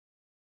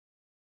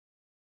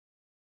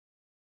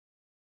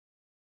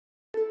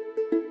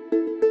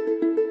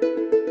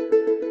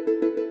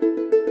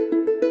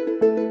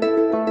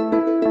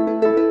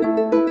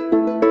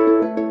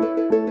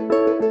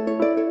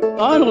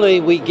Finally,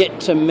 we get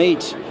to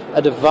meet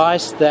a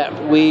device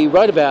that we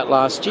wrote about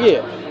last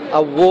year,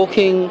 a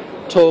walking,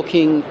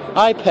 talking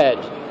iPad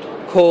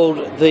called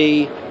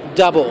the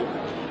Double.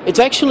 It's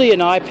actually an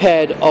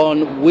iPad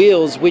on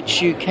wheels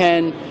which you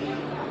can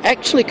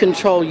actually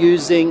control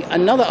using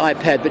another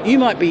iPad, but you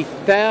might be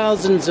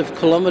thousands of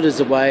kilometres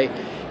away,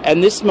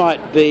 and this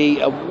might be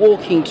a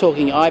walking,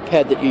 talking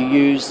iPad that you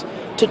use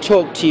to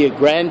talk to your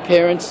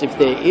grandparents if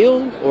they're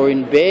ill or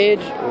in bed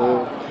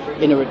or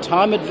in a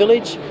retirement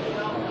village.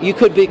 You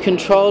could be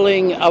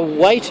controlling a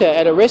waiter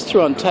at a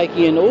restaurant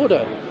taking an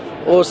order,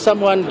 or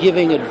someone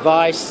giving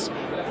advice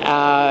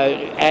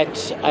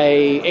at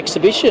an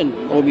exhibition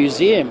or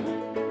museum.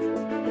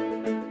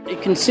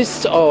 It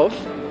consists of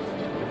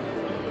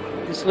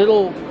this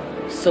little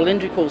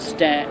cylindrical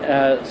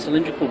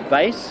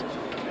base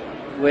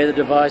where the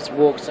device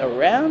walks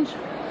around,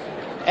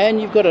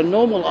 and you've got a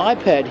normal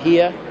iPad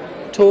here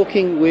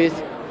talking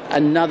with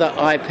another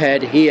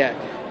iPad here.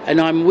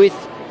 And I'm with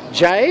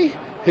Jay,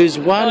 who's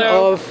one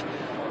Hello. of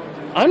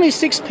only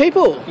 6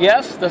 people.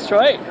 Yes, that's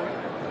right.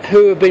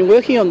 Who have been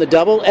working on the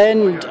Double,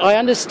 and I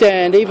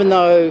understand even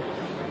though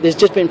there's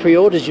just been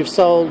pre-orders, you've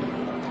sold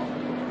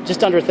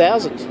just under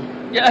 1,000.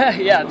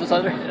 Yeah,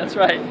 that's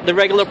right. The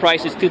regular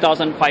price is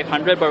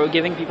 $2,500, but we're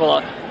giving people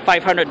a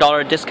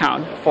 $500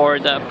 discount for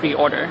the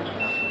pre-order.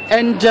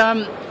 And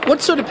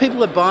what sort of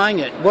people are buying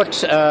it? What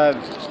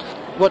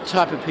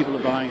type of people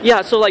are buying it?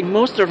 Yeah, so like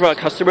most of our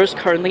customers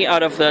currently,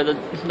 out of the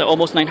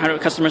almost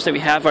 900 customers that we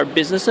have, are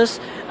businesses,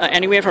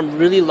 anywhere from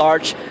really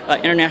large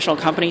international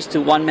companies to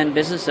one-man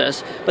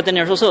businesses. But then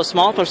there's also a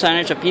small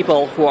percentage of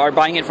people who are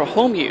buying it for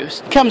home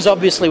use. It comes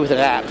obviously with an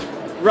app.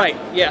 Right,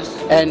 yes.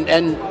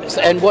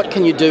 And what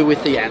can you do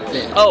with the app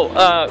then?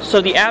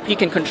 So the app, you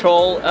can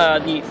control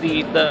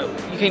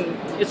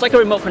it's like a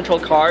remote control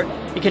car.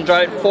 You can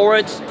drive it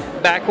forwards,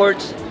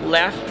 backwards,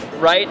 left,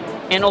 right,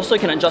 and also you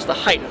can adjust the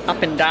height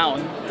up and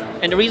down.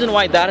 And the reason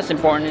why that is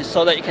important is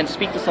so that you can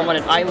speak to someone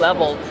at eye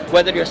level,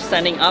 whether you're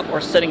standing up or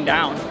sitting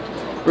down.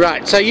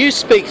 Right, so you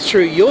speak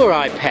through your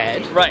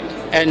iPad. Right.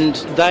 And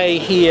they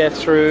hear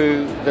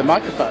through the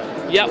microphone.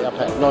 Yep, the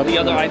iPad, the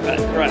other iPad,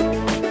 correct.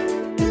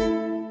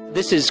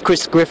 This is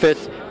Chris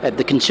Griffith at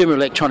the Consumer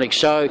Electronics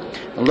Show,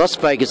 Las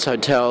Vegas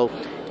Hotel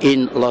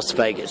in Las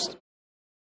Vegas.